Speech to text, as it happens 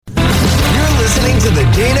to the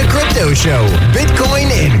Dana Crypto Show,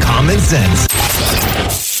 Bitcoin and Common Sense.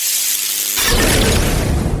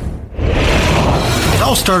 It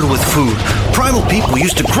all started with food. Primal people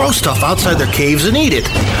used to grow stuff outside their caves and eat it.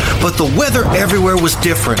 But the weather everywhere was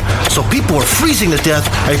different, so people were freezing to death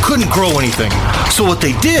and couldn't grow anything. So what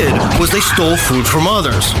they did was they stole food from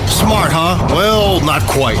others. Smart, huh? Well, not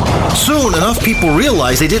quite. Soon, enough people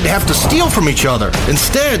realized they didn't have to steal from each other.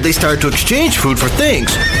 Instead, they started to exchange food for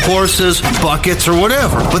things. Horses, buckets, or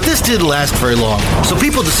whatever. But this didn't last very long, so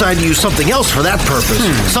people decided to use something else for that purpose.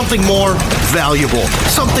 Something more valuable.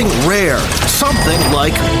 Something rare. Something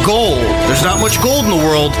like gold. There's not much gold in the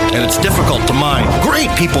world, and it's difficult to mine.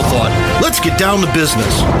 Great, people thought. Let's get down to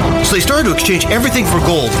business. So they started to exchange everything for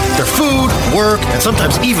gold. Their food, work, and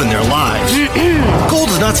sometimes even their lives. Gold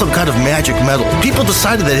is not some kind of magic metal. People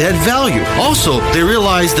decided that it had value. Also, they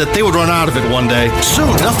realized that they would run out of it one day. Soon,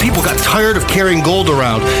 enough people got tired of carrying gold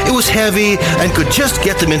around. It was heavy and could just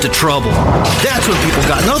get them into trouble. That's when people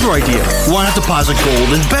got another idea. Why not deposit gold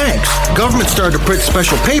in banks? Government started to print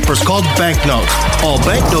special papers called banknotes. All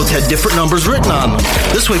banknotes had different numbers written on them.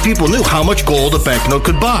 This way people knew how much gold a banknote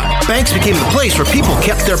could buy. Banks became the place where people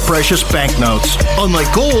kept their precious banknotes.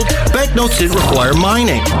 Unlike gold, banknotes didn't require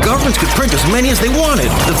mining. Governments could print as many as they wanted.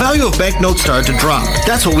 The value of banknotes started to drop.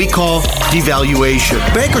 That's what we call devaluation.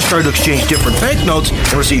 Bankers started to exchange different banknotes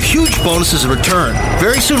and receive huge bonuses in return.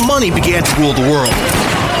 Very soon money began to rule the world.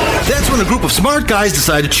 That's when a group of smart guys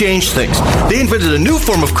decided to change things. They invented a new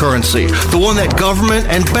form of currency, the one that government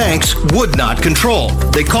and banks would not control.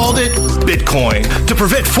 They called it Bitcoin. To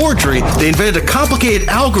prevent forgery, they invented a complicated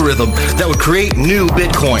algorithm that would create new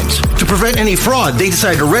Bitcoins. To prevent any fraud, they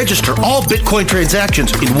decided to register all Bitcoin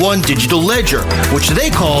transactions in one digital ledger, which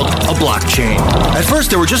they called a blockchain. At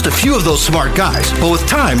first, there were just a few of those smart guys, but with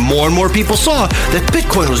time, more and more people saw that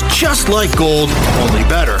Bitcoin was just like gold, only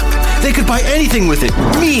better. They could buy anything with it: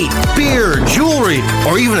 meat, beer, jewelry,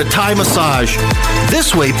 or even a Thai massage.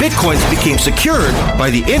 This way, Bitcoins became secured by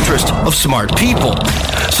the interest of smart people.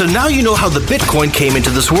 So now you know how the Bitcoin came into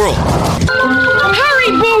this world. Hurry,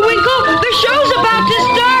 Bullwinkle! The show's about to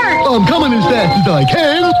start! I'm coming as fast as I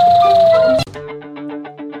can.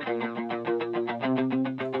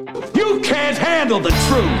 You can't handle the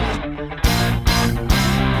truth!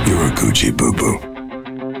 You're a Gucci boo-boo.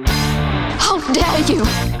 How dare you!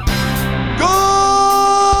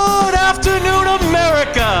 Good afternoon,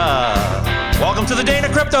 America! Welcome to the Dana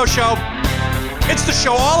Crypto Show. It's the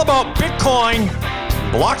show all about Bitcoin,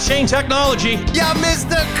 blockchain technology. Yeah,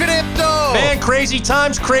 Mr. Crypto! Man, crazy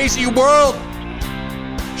times, crazy world.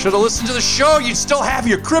 Should have listened to the show. You'd still have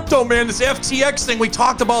your crypto, man. This FTX thing, we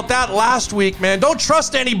talked about that last week, man. Don't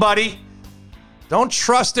trust anybody. Don't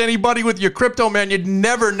trust anybody with your crypto, man. You'd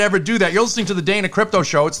never do that. You're listening to the Dana Crypto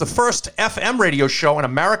Show. It's the first FM radio show in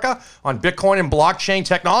America on Bitcoin and blockchain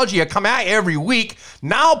technology. I come out every week.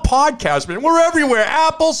 Now podcast, man. We're everywhere.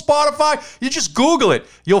 Apple, Spotify. You just Google it.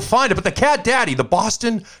 You'll find it. But the Cat Daddy, the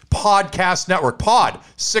Boston Podcast Network,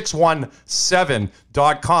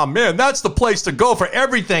 pod617.com. Man, that's the place to go for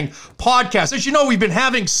everything podcast. As you know, we've been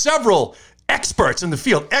having several experts in the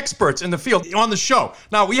field on the show.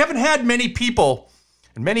 Now, we haven't had many people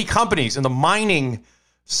and many companies in the mining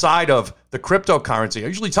side of the cryptocurrency. I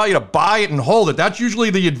usually tell you to buy it and hold it. That's usually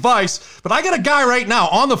the advice. But I got a guy right now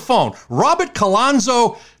on the phone, Robert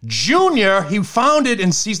Collazo Jr. He's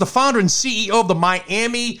the founder and CEO of the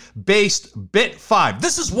Miami-based Bit5ive.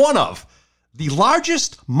 This is one of the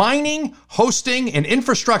largest mining, hosting, and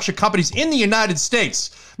infrastructure companies in the United States.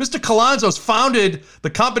 Mr. Collazo's founded the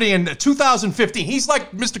company in 2015. He's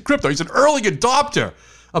like Mr. Crypto. He's an early adopter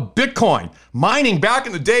of Bitcoin, mining back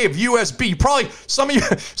in the day of USB. Probably some of you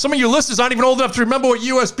listeners aren't even old enough to remember what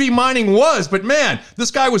USB mining was, but man,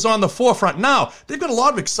 this guy was on the forefront. Now, they've got a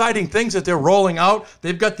lot of exciting things that they're rolling out.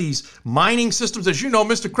 They've got these mining systems. As you know,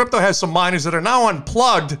 Mr. Crypto has some miners that are now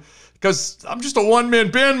unplugged, because I'm just a one-man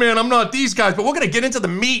band, man. I'm not these guys, but we're going to get into the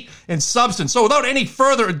meat and substance. So without any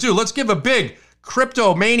further ado, let's give a big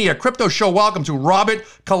Crypto Mania Crypto Show welcome to Robert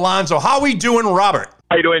Collazo. How we doing, Robert?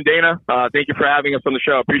 How you doing, Dana? Thank you for having us on the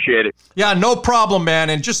show. Appreciate it. Yeah, no problem, man.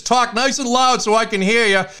 And just talk nice and loud so I can hear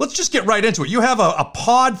you. Let's just get right into it. You have a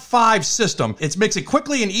Pod5 system. It makes it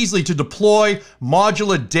quickly and easily to deploy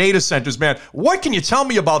modular data centers, man. What can you tell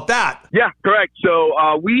me about that? Yeah, correct. So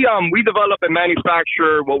we develop and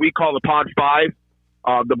manufacture what we call the Pod5.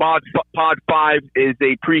 The Pod5 is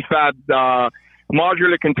a prefab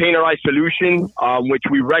modular containerized solution, which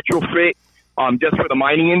we retrofit just for the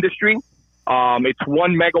mining industry. It's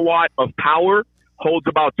 1 megawatt of power, holds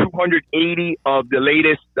about 280 of the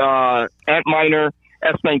latest Antminer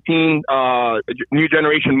S19 new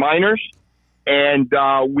generation miners. And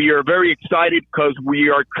we are very excited because we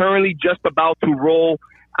are currently just about to roll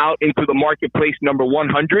out into the marketplace number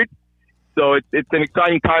 100. So it's an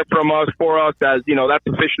exciting time for us as, that's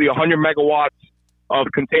officially 100 megawatts of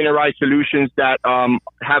containerized solutions that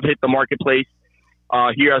have hit the marketplace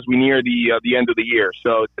here as we near the end of the year.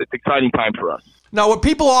 So it's an exciting time for us. Now, what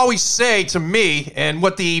people always say to me, and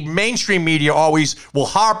what the mainstream media always will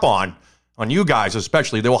harp on you guys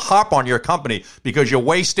especially, they will harp on your company because you're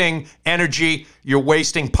wasting energy, you're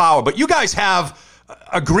wasting power. But you guys have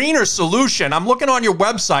a greener solution. I'm looking on your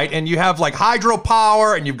website, and you have like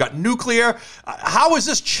hydropower, and you've got nuclear. How is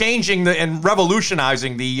this changing and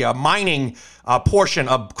revolutionizing the mining portion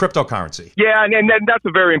of cryptocurrency? Yeah, and that's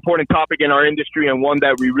a very important topic in our industry, and one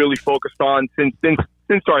that we really focused on since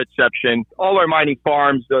our inception. All our mining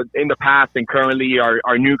farms in the past and currently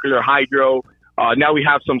are nuclear, hydro. Now we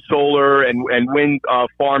have some solar and wind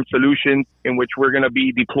farm solutions in which we're going to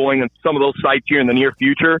be deploying on some of those sites here in the near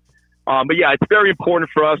future. But yeah, it's very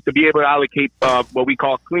important for us to be able to allocate what we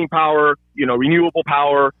call clean power, renewable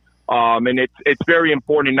power. And it's very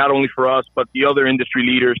important not only for us, but the other industry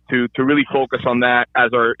leaders to really focus on that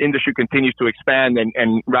as our industry continues to expand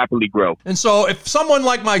and rapidly grow. And so if someone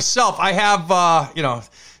like myself, I have,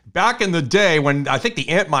 back in the day when I think the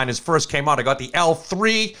ant miners first came out, I got the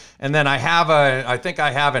L3, and then I have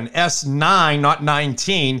an S9, not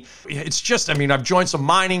 19. It's just, I've joined some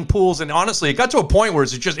mining pools, and honestly, it got to a point where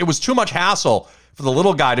it was too much hassle for the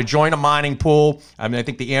little guy to join a mining pool. I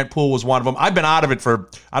think the ant pool was one of them. I've been out of it for,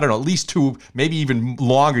 at least 2, maybe even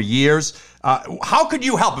longer years. How could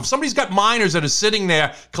you help? If somebody's got miners that are sitting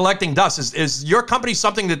there collecting dust, is your company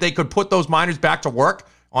something that they could put those miners back to work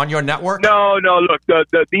on your network? No. Look,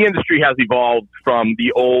 the industry has evolved from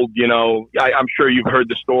the old, I'm sure you've heard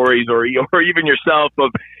the stories or even yourself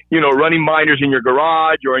of, running miners in your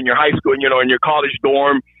garage or in your high school, in your college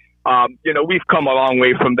dorm. We've come a long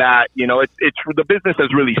way from that. It's the business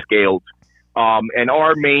has really scaled. And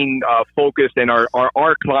our main focus and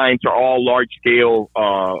our clients are all large scale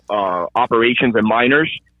operations and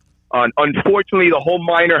miners. Unfortunately, the whole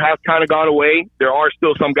miner has kind of gone away. There are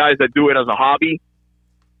still some guys that do it as a hobby.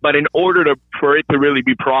 But in order for it to really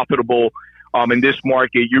be profitable in this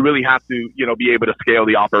market, you really have to, be able to scale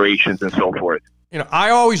the operations and so forth. I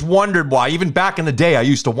always wondered why, even back in the day, I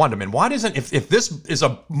used to wonder, man, why doesn't, if this is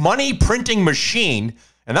a money printing machine,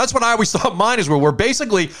 and that's what I always thought miners were, we're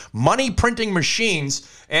basically money printing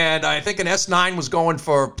machines, and I think an S9 was going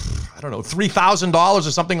for, $3,000 or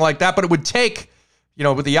something like that, but it would take,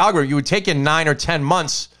 with the algorithm, you would take in 9 or 10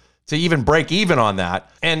 months to even break even on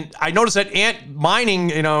that. And I noticed that ant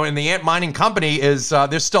mining, and the ant mining company is,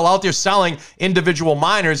 they're still out there selling individual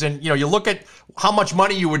miners. And, you look at how much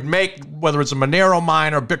money you would make, whether it's a Monero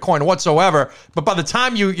mine or Bitcoin or whatsoever. But by the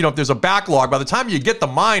time if there's a backlog, by the time you get the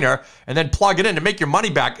miner and then plug it in to make your money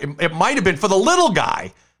back, it might have been for the little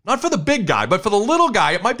guy. Not for the big guy, but for the little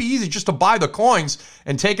guy, it might be easy just to buy the coins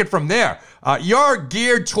and take it from there. You're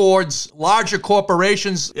geared towards larger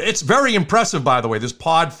corporations. It's very impressive, by the way, this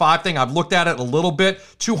Pod 5 thing. I've looked at it a little bit.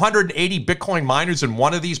 280 Bitcoin miners in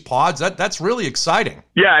one of these pods. That's really exciting.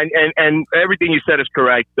 Yeah, and everything you said is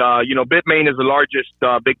correct. Bitmain is the largest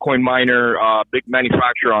Bitcoin miner, big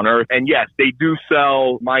manufacturer on earth. And yes, they do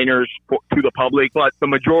sell miners to the public, but the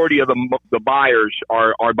majority of the buyers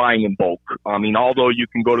are buying in bulk. Although you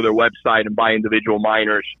can go to their website and buy individual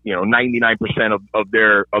miners, 99% of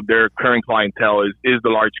their current clientele is the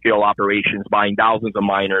large scale operations buying thousands of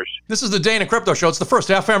miners. This is the Dana Crypto Show. It's the first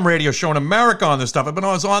FM radio show in America on this stuff. I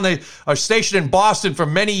was on a station in Boston for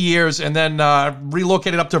many years, and then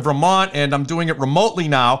relocated up to Vermont, and I'm doing it remotely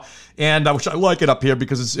now. And which I like it up here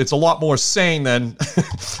because it's a lot more sane than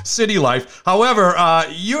city life. However,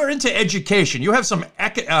 you're into education. You have some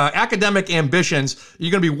academic ambitions.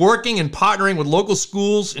 You're going to be working and partnering with local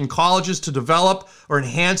schools and colleges to develop or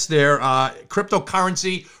enhance their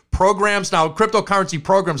cryptocurrency programs. Now, cryptocurrency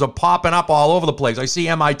programs are popping up all over the place. I see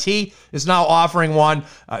MIT is now offering one.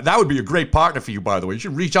 That would be a great partner for you, by the way. You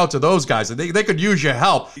should reach out to those guys. They could use your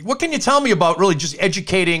help. What can you tell me about really just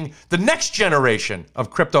educating the next generation of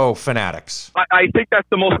crypto fanatics? I think that's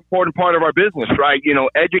the most important part of our business, right?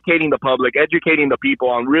 Educating the public, educating the people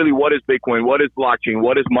on really what is Bitcoin, what is blockchain,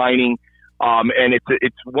 what is mining. And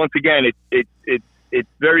it's once again, it's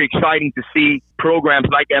very exciting to see programs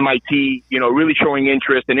like MIT, really showing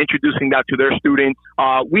interest and introducing that to their students.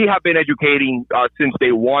 We have been educating since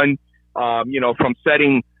day one, from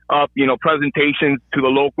setting up, presentations to the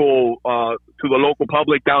local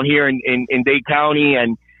public down here in Dade County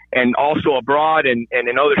and also abroad and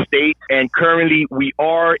in other states. And currently we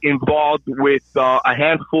are involved with a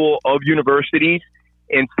handful of universities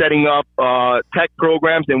in setting up tech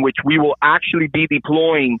programs in which we will actually be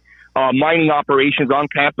deploying mining operations on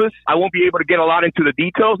campus. I won't be able to get a lot into the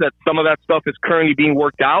details, that some of that stuff is currently being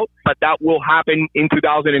worked out, but that will happen in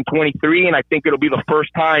 2023. And I think it'll be the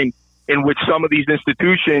first time in which some of these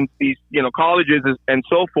institutions, these, colleges and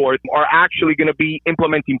so forth, are actually going to be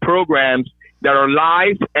implementing programs that are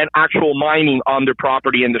live and actual mining on their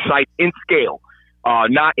property and the site in scale,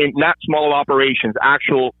 not small operations,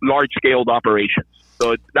 actual large-scaled operations.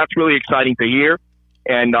 So that's really exciting to hear.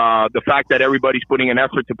 And the fact that everybody's putting an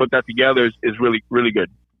effort to put that together is really, really good.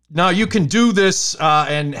 Now, you can do this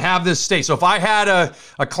and have this stay. So if I had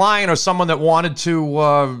a client or someone that wanted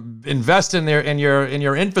to invest in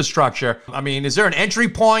your infrastructure, I mean, is there an entry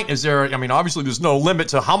point? Obviously there's no limit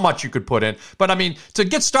to how much you could put in. But I mean, to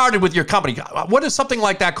get started with your company, what does something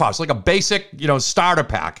like that cost? Like a basic, starter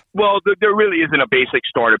pack? Well, there really isn't a basic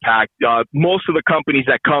starter pack. Most of the companies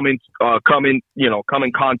that come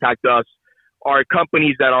and contact us are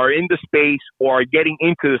companies that are in the space or are getting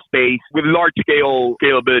into the space with large scale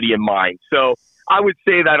scalability in mind. So I would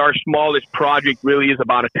say that our smallest project really is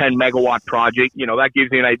about a 10 megawatt project. That gives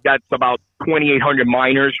you that's about 2,800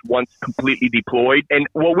 miners once completely deployed. And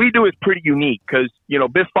what we do is pretty unique because,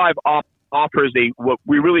 BIP5 offers what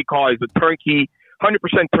we really call is a turnkey, 100%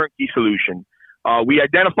 turnkey solution. We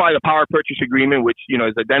identify the power purchase agreement, which,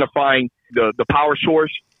 is identifying the power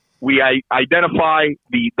source. We identify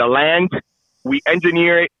the land. We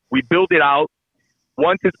engineer it, we build it out.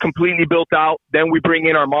 Once it's completely built out, then we bring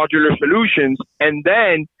in our modular solutions, and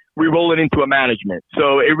then we roll it into a management.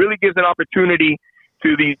 So it really gives an opportunity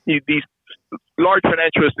to these large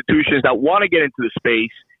financial institutions that want to get into the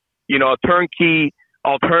space, a turnkey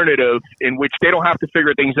alternative in which they don't have to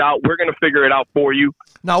figure things out. We're going to figure it out for you.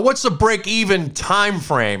 Now, what's the break-even time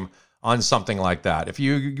frame on something like that? If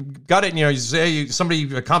you got it, you say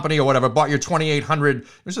a company or whatever bought your 2,800,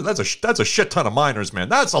 that's a shit ton of miners, man.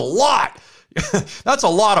 That's a lot. That's a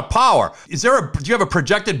lot of power. Do you have a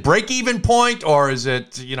projected break-even point, or is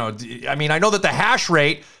it, I know that the hash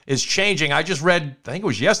rate is changing. I just read, I think it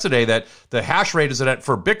was yesterday, that the hash rate is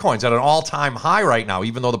for Bitcoin's at an all-time high right now,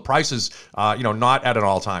 even though the price is, not at an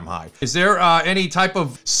all-time high. Is there any type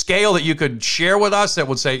of scale that you could share with us that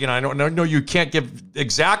would say, I know you can't give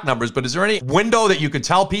exact numbers, but is there any window that you could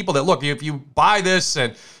tell people that, look, if you buy this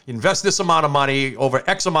and invest this amount of money over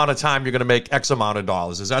X amount of time, you're going to make X amount of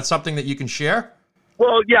dollars? Is that something that you can share?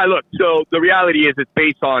 Well, yeah, look, so the reality is it's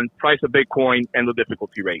based on price of Bitcoin and the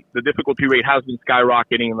difficulty rate. The difficulty rate has been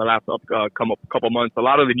skyrocketing in the last couple months. A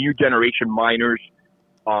lot of the new generation miners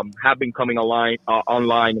have been coming online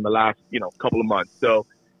in the last, couple of months. So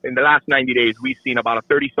in the last 90 days, we've seen about a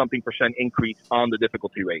 30-something% increase on the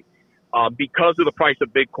difficulty rate. Because of the price of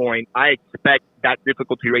Bitcoin, I expect that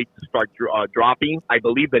difficulty rate to start dropping. I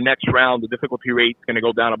believe the next round, the difficulty rate is going to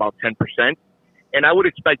go down about 10%. And I would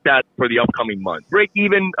expect that for the upcoming month.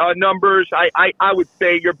 Break-even numbers, I would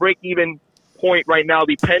say your break-even point right now,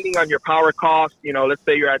 depending on your power cost, let's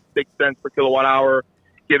say you're at 6 cents per kilowatt hour,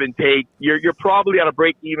 give and take, you're probably at a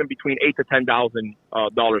break-even between $8,000 to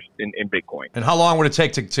 $10,000 in Bitcoin. And how long would it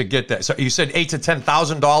take to get that? So you said $8,000 to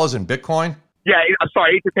 $10,000 in Bitcoin? Yeah,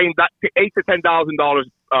 sorry, $8,000 to $10,000,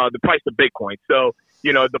 the price of Bitcoin. So,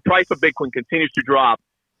 the price of Bitcoin continues to drop.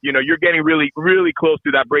 You're getting really, really close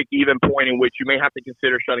to that break-even point in which you may have to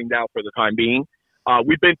consider shutting down for the time being.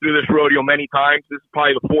 We've been through this rodeo many times. This is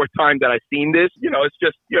probably the fourth time that I've seen this. It's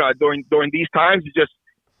just, during these times, you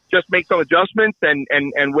just make some adjustments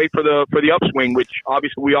and wait for the upswing, which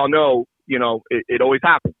obviously we all know, it always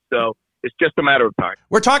happens. So it's just a matter of time.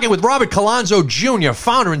 We're talking with Robert Collazo Jr.,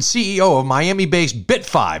 founder and CEO of Miami-based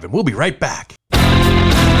BIP5, and we'll be right back.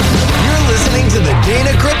 You're listening to the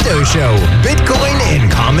Dana Crypto Show, Bitcoin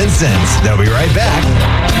and Common Sense. They'll be right back.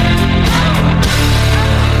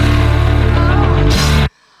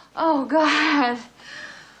 Oh, God.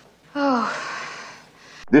 Oh.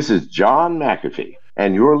 This is John McAfee,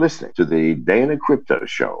 and you're listening to the Dana Crypto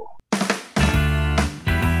Show.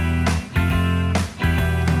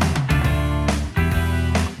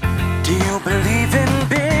 Do you believe in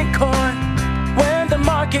Bitcoin? When the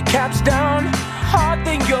market cap's down, hard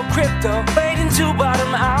thing your crypto waiting to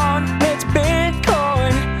bottom out. It's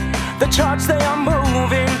Bitcoin, the charts they are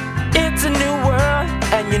moving. It's a new world,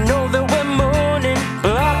 and you know that we're mooning.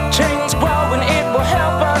 Blockchain's growing, it will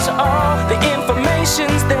help us all. The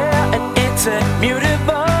information's there, and it's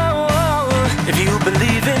immutable. If you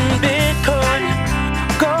believe in Bitcoin,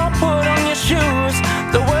 go put on your shoes.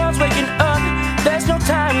 The world's waking up, there's no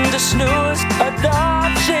time to snooze.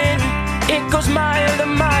 Adoption, it goes mile to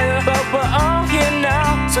mile, but we're all here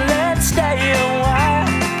now, so let's stay a while.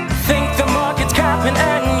 Think the market's capping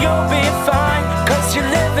and you'll be fine, 'cause you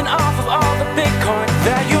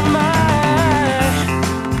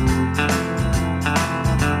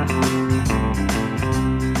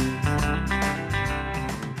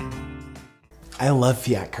love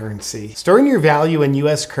fiat currency. Storing your value in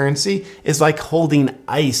US currency is like holding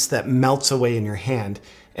ice that melts away in your hand.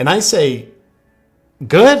 And I say,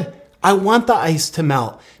 good. I want the ice to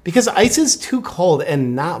melt because ice is too cold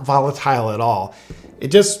and not volatile at all. It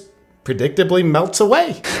just predictably melts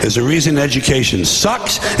away. There's a reason education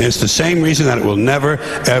sucks, and it's the same reason that it will never,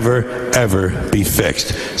 ever, ever be fixed.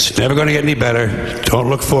 It's never going to get any better. Don't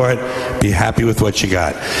look for it. Be happy with what you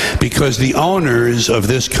got. Because the owners of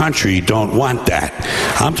this country don't want that.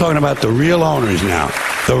 I'm talking about the real owners now.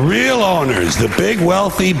 The real owners, the big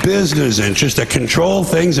wealthy business interests that control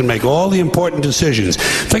things and make all the important decisions.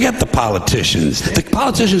 Forget the politicians. The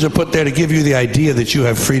politicians are put there to give you the idea that you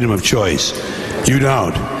have freedom of choice. You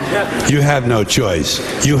don't. You have no choice.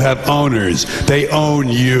 You have owners. They own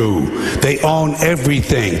you. They own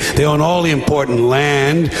everything. They own all the important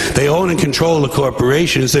land. They own and control the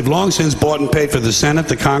corporations. They've long since bought and paid for the Senate,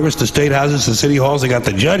 the Congress, the state houses, the city halls. They got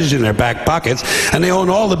the judges in their back pockets. And they own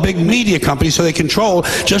all the big media companies, so they control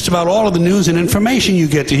just about all of the news and information you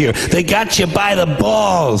get to hear. They got you by the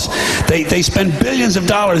balls. They spend billions of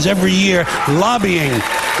dollars every year lobbying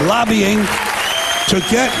to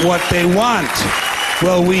get what they want.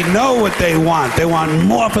 Well, we know what they want. They want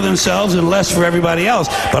more for themselves and less for everybody else.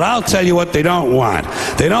 But I'll tell you what they don't want.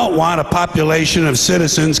 They don't want a population of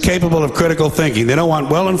citizens capable of critical thinking. They don't want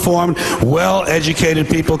well-informed, well-educated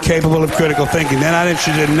people capable of critical thinking. They're not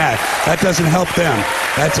interested in that. That doesn't help them.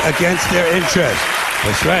 That's against their interest.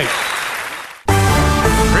 That's right.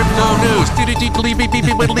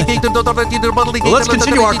 Let's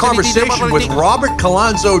continue our conversation with Robert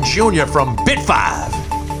Collazo Jr. from Bit5.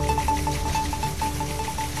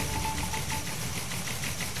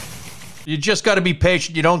 You just got to be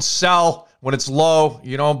patient. You don't sell when it's low.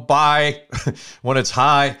 You don't buy when it's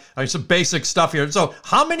high. I mean, some basic stuff here. So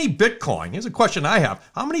how many Bitcoin, here's a question I have.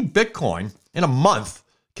 How many Bitcoin in a month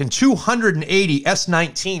can 280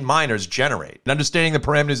 S19 miners generate? And understanding the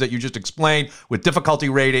parameters that you just explained with difficulty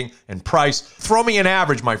rating and price. Throw me an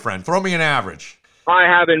average, my friend. Throw me an average. I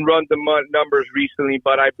haven't run the numbers recently,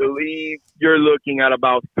 but I believe you're looking at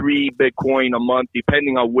about 3 Bitcoin a month,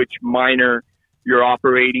 depending on which miner you're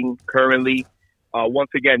operating currently. Once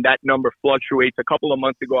again, that number fluctuates. A couple of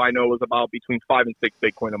months ago, I know it was about between 5 and 6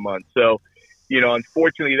 Bitcoin a month. So,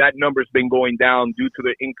 unfortunately, that number's been going down due to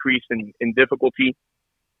the increase in difficulty.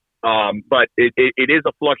 But it is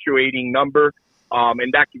a fluctuating number,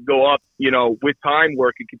 and that could go up, with time, where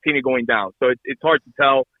it could continue going down. So it's hard to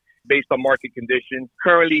tell based on market conditions.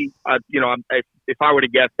 Currently, if I were to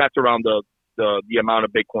guess, that's around the amount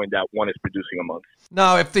of Bitcoin that one is producing a month.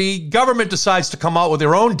 Now, if the government decides to come out with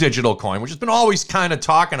their own digital coin, which has been always kind of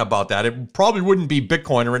talking about that, it probably wouldn't be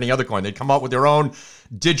Bitcoin or any other coin. They'd come out with their own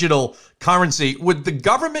digital currency. Would the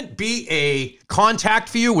government be a contact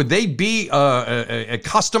for you? Would they be a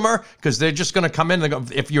customer? Because they're just going to come in.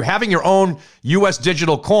 If you're having your own U.S.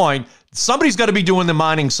 digital coin, somebody's got to be doing the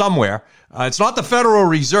mining somewhere. It's not the Federal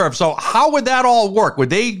Reserve. So how would that all work? Would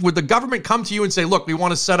the government come to you and say, look, we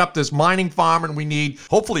want to set up this mining farm and we need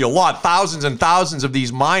hopefully thousands and thousands of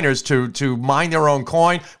these miners to mine their own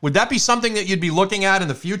coin? Would that be something that you'd be looking at in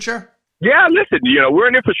the future? Yeah, listen, we're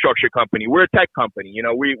an infrastructure company. We're a tech company.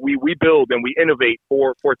 We build and we innovate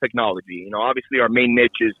for technology. Obviously our main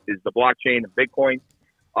niche is the blockchain and Bitcoin.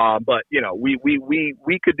 But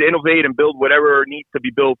we could innovate and build whatever needs to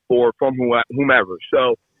be built from whomever.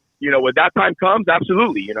 So, when that time comes,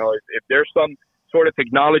 absolutely. If there's some sort of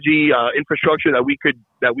technology infrastructure that we could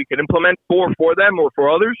implement for them or for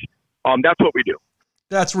others, that's what we do.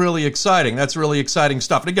 That's really exciting. That's really exciting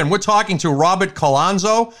stuff. And again, we're talking to Robert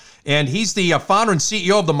Collazo, and he's the founder and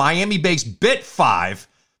CEO of the Miami-based Bit5.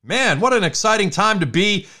 Man, what an exciting time to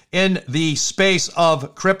be in the space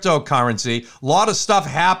of cryptocurrency. A lot of stuff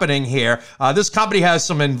happening here. This company has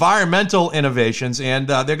some environmental innovations, and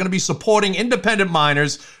they're going to be supporting independent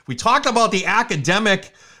miners. We talked about the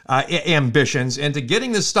academic ambitions and to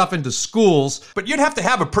getting this stuff into schools, but you'd have to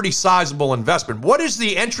have a pretty sizable investment. What is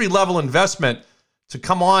the entry-level investment to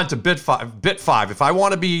come on to Bit5? If I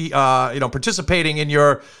want to be, participating in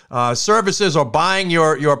your services or buying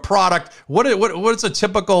your product, what does a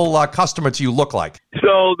typical customer to you look like?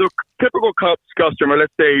 So the typical customer,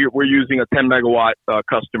 let's say we're using a 10 megawatt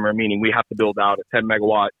customer, meaning we have to build out a 10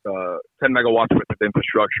 megawatts worth of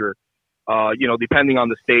infrastructure. Depending on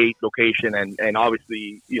the state, location, and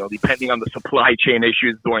obviously, depending on the supply chain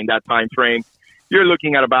issues during that time frame. You're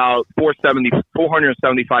looking at about $475,000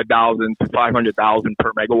 to $500,000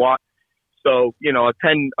 per megawatt. So, a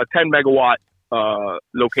 10 megawatt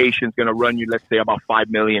location is going to run you, let's say, about $5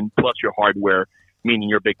 million plus your hardware, meaning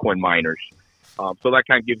your Bitcoin miners. So that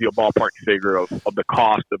kind of gives you a ballpark figure of the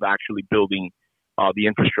cost of actually building the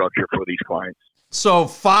infrastructure for these clients. So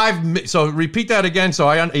so repeat that again. So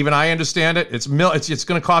I understand it. It's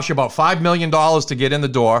going to cost you about $5 million to get in the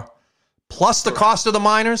door, plus the cost of the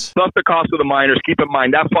miners. Plus the cost of the miners. Keep in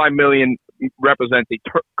mind that $5 million represents a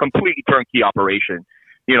completely turnkey operation.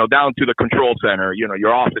 Down to the control center.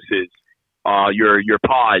 Your offices, your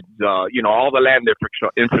pods. All the land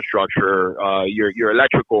infrastructure. Your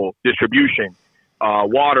electrical distribution,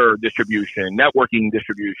 water distribution, networking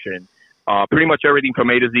distribution. Pretty much everything from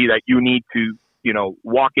A to Z that you need to.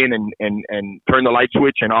 Walk in and turn the light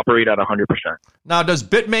switch and operate at 100%. Now, does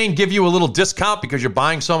Bitmain give you a little discount because you're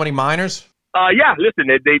buying so many miners? Yeah, listen,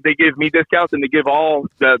 they give me discounts and they give all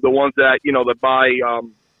the ones that, that buy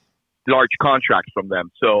large contracts from them.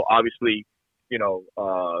 So obviously,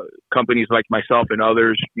 companies like myself and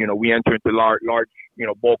others, we enter into large,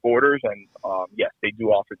 bulk orders. And yes, they do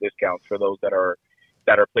offer discounts for those that are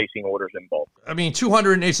placing orders in bulk. I mean,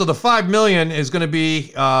 208. So the $5 million is going to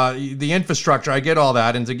be the infrastructure. I get all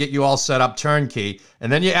that, and to get you all set up turnkey,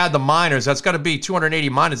 and then you add the miners. That's got to be 280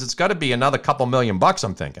 miners. It's got to be another couple $1 million.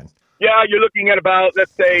 I'm thinking. Yeah, you're looking at about,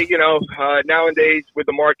 let's say, nowadays with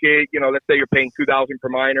the market, let's say you're paying $2,000 per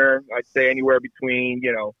miner. I'd say anywhere between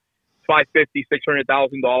 $550,000,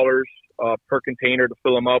 $600,000 per container to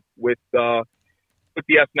fill them up with the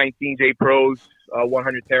S19J Pros.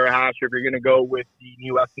 100 terahash. If you're going to go with the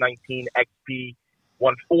new S19 XP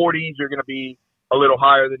 140s, you're going to be a little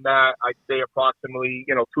higher than that. I'd say approximately,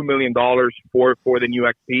 $2 million for the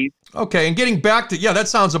new XPs. Okay, and getting back to, that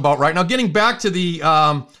sounds about right. Now, getting back to the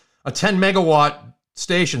a 10 megawatt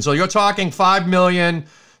station. So you're talking $5 million,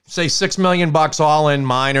 say $6 million all in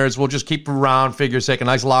miners. We'll just keep a round figure sake, a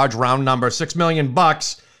nice large round number, $6 million.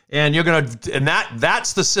 And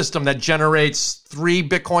that's the system that generates 3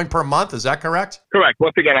 Bitcoin per month. Is that correct? Correct.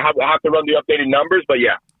 Once again, I have to run the updated numbers, but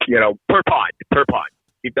yeah, per pod.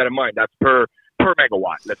 Keep that in mind. That's per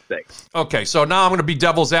megawatt, let's say. Okay, so now I'm going to be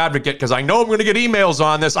devil's advocate because I know I'm going to get emails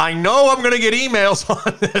on this.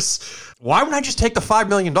 Why wouldn't I just take the $5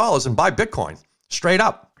 million and buy Bitcoin straight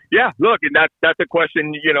up? Yeah, look, and that's a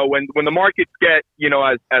question. When the markets get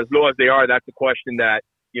as low as they are, that's a question that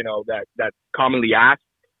that's commonly asked.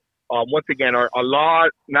 Once again, 99%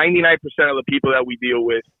 of the people that we deal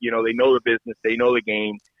with, they know the business, they know the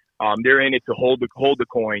game. They're in it to hold the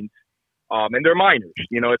coins, and they're miners.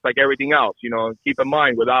 It's like everything else. Keep in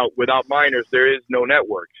mind, without miners, there is no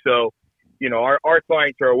network. So, our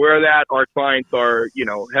clients are aware of that. Our clients are,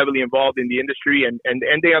 heavily involved in the industry, and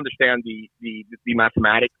they understand the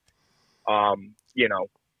mathematics.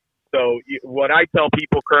 So what I tell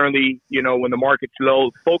people currently, when the market's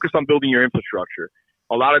low, focus on building your infrastructure.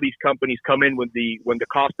 A lot of these companies come in when the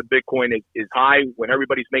cost of Bitcoin is high, when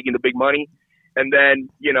everybody's making the big money, and then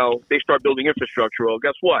they start building infrastructure. Well,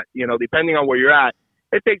 guess what? Depending on where you're at,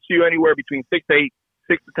 it takes you anywhere between 6 to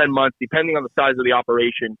 10 months, depending on the size of the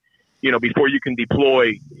operation, before you can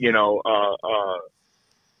deploy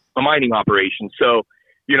a mining operation. So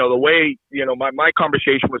the way my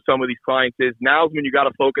conversation with some of these clients is now's when you got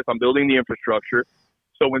to focus on building the infrastructure.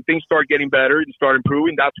 So when things start getting better and start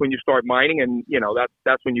improving, that's when you start mining, and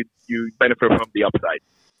that's when you benefit from the upside.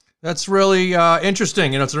 That's really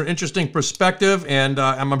interesting. It's an interesting perspective, and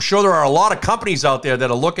I'm sure there are a lot of companies out there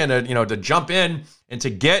that are looking to jump in and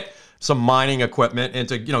to get some mining equipment and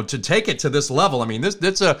to take it to this level. I mean,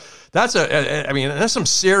 there's some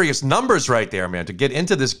serious numbers right there, man, to get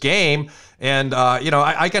into this game. And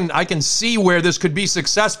I can see where this could be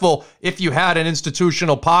successful if you had an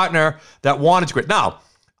institutional partner that wanted to quit. Now,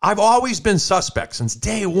 I've always been suspect since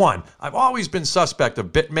day one. I've always been suspect of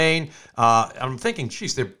Bitmain. I'm thinking,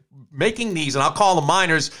 geez, they're making these, and I'll call them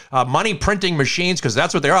miners, money printing machines, because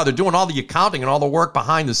that's what they are. They're doing all the accounting and all the work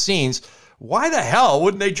behind the scenes. Why the hell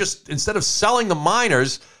wouldn't they just, instead of selling the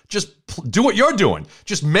miners, just do what you're doing?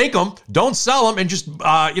 Just make them, don't sell them, and just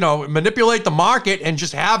manipulate the market and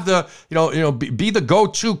just have the be the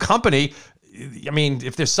go-to company. I mean,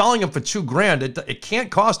 if they're selling them for $2,000, it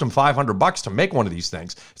can't cost them $500 to make one of these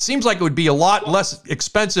things. It seems like it would be a lot less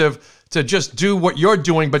expensive to just do what you're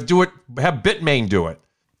doing, but have Bitmain do it.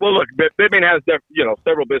 Well, look, Bitmain has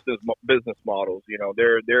several business models.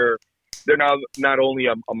 They're not only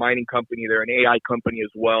a mining company, they're an AI company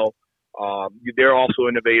as well. They're also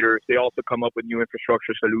innovators. They also come up with new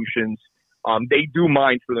infrastructure solutions. They do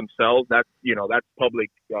mine for themselves. That's public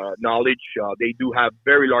knowledge. They do have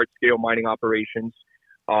very large scale mining operations.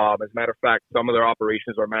 As a matter of fact, some of their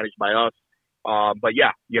operations are managed by us. But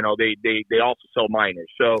yeah, they also sell miners.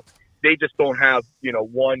 So they just don't have,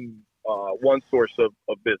 one source of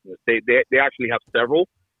business. They actually have several.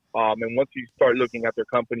 And once you start looking at their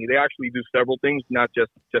company, they actually do several things, not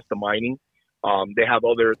just the mining. They have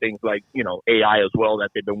other things like, AI as well that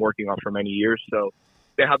they've been working on for many years. So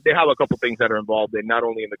they have a couple things that are involved in not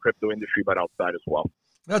only in the crypto industry, but outside as well.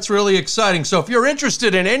 That's really exciting. So if you're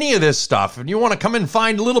interested in any of this stuff and you want to come and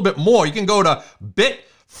find a little bit more, you can go to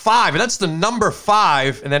Bit5, and that's the number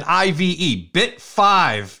 5 and then IVE,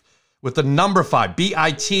 Bit5 with the number 5,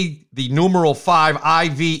 BIT, the numeral 5,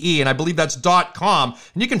 IVE, and I believe that's .com.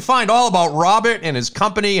 And you can find all about Robert and his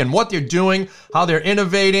company and what they're doing, how they're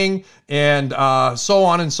innovating, and so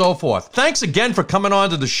on and so forth. Thanks again for coming on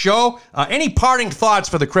to the show. Any parting thoughts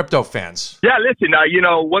for the crypto fans? Yeah, listen,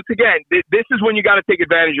 once again, this is when you got to take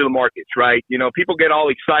advantage of the markets, right? People get all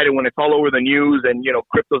excited when it's all over the news and,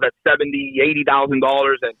 crypto's at $70,000,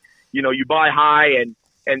 $80,000 and, you buy high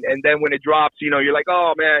and then when it drops, you're like,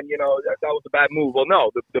 oh man, that was a bad move. Well,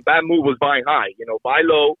 no, the bad move was buying high. Buy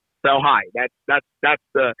low, sell high. That's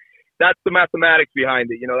the mathematics behind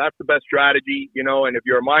it. That's the best strategy. And if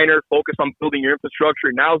you're a miner, focus on building your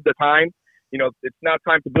infrastructure. Now's the time. It's not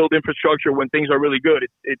time to build infrastructure when things are really good.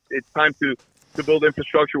 It's time to build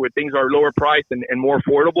infrastructure where things are lower priced and more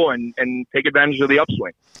affordable and take advantage of the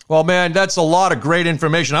upswing. Well, man, that's a lot of great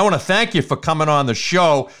information. I want to thank you for coming on the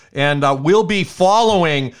show, and we'll be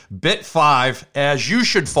following Bit5 as you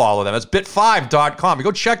should follow them. It's bit5.com. You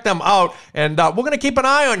go check them out, and we're going to keep an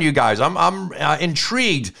eye on you guys. I'm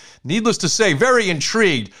intrigued, needless to say, very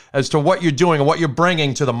intrigued as to what you're doing and what you're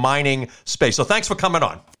bringing to the mining space. So thanks for coming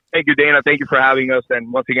on. Thank you, Dana. Thank you for having us,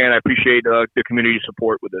 and once again, I appreciate the community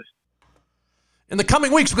support with this. In the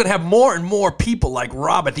coming weeks, we're going to have more and more people like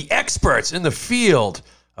Robert, the experts in the field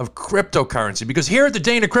of cryptocurrency. Because here at the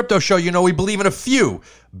Dana Crypto Show, we believe in a few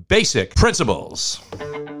basic principles.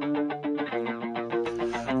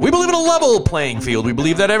 We believe in a level playing field. We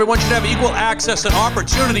believe that everyone should have equal access and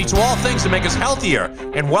opportunity to all things to make us healthier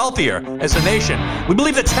and wealthier as a nation. We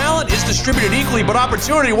believe that talent is distributed equally, but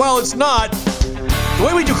opportunity, well, it's not. The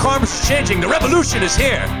way we do commerce is changing. The revolution is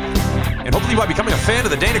here. And hopefully by becoming a fan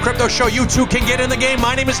of the Dana Crypto Show, you too can get in the game.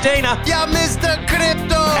 My name is Dana. Yeah, Mr.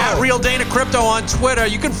 Crypto. At Real Dana Crypto on Twitter.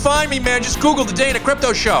 You can find me, man. Just Google the Dana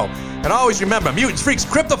Crypto Show. And always remember, mutants, freaks,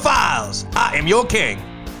 cryptophiles, I am your king.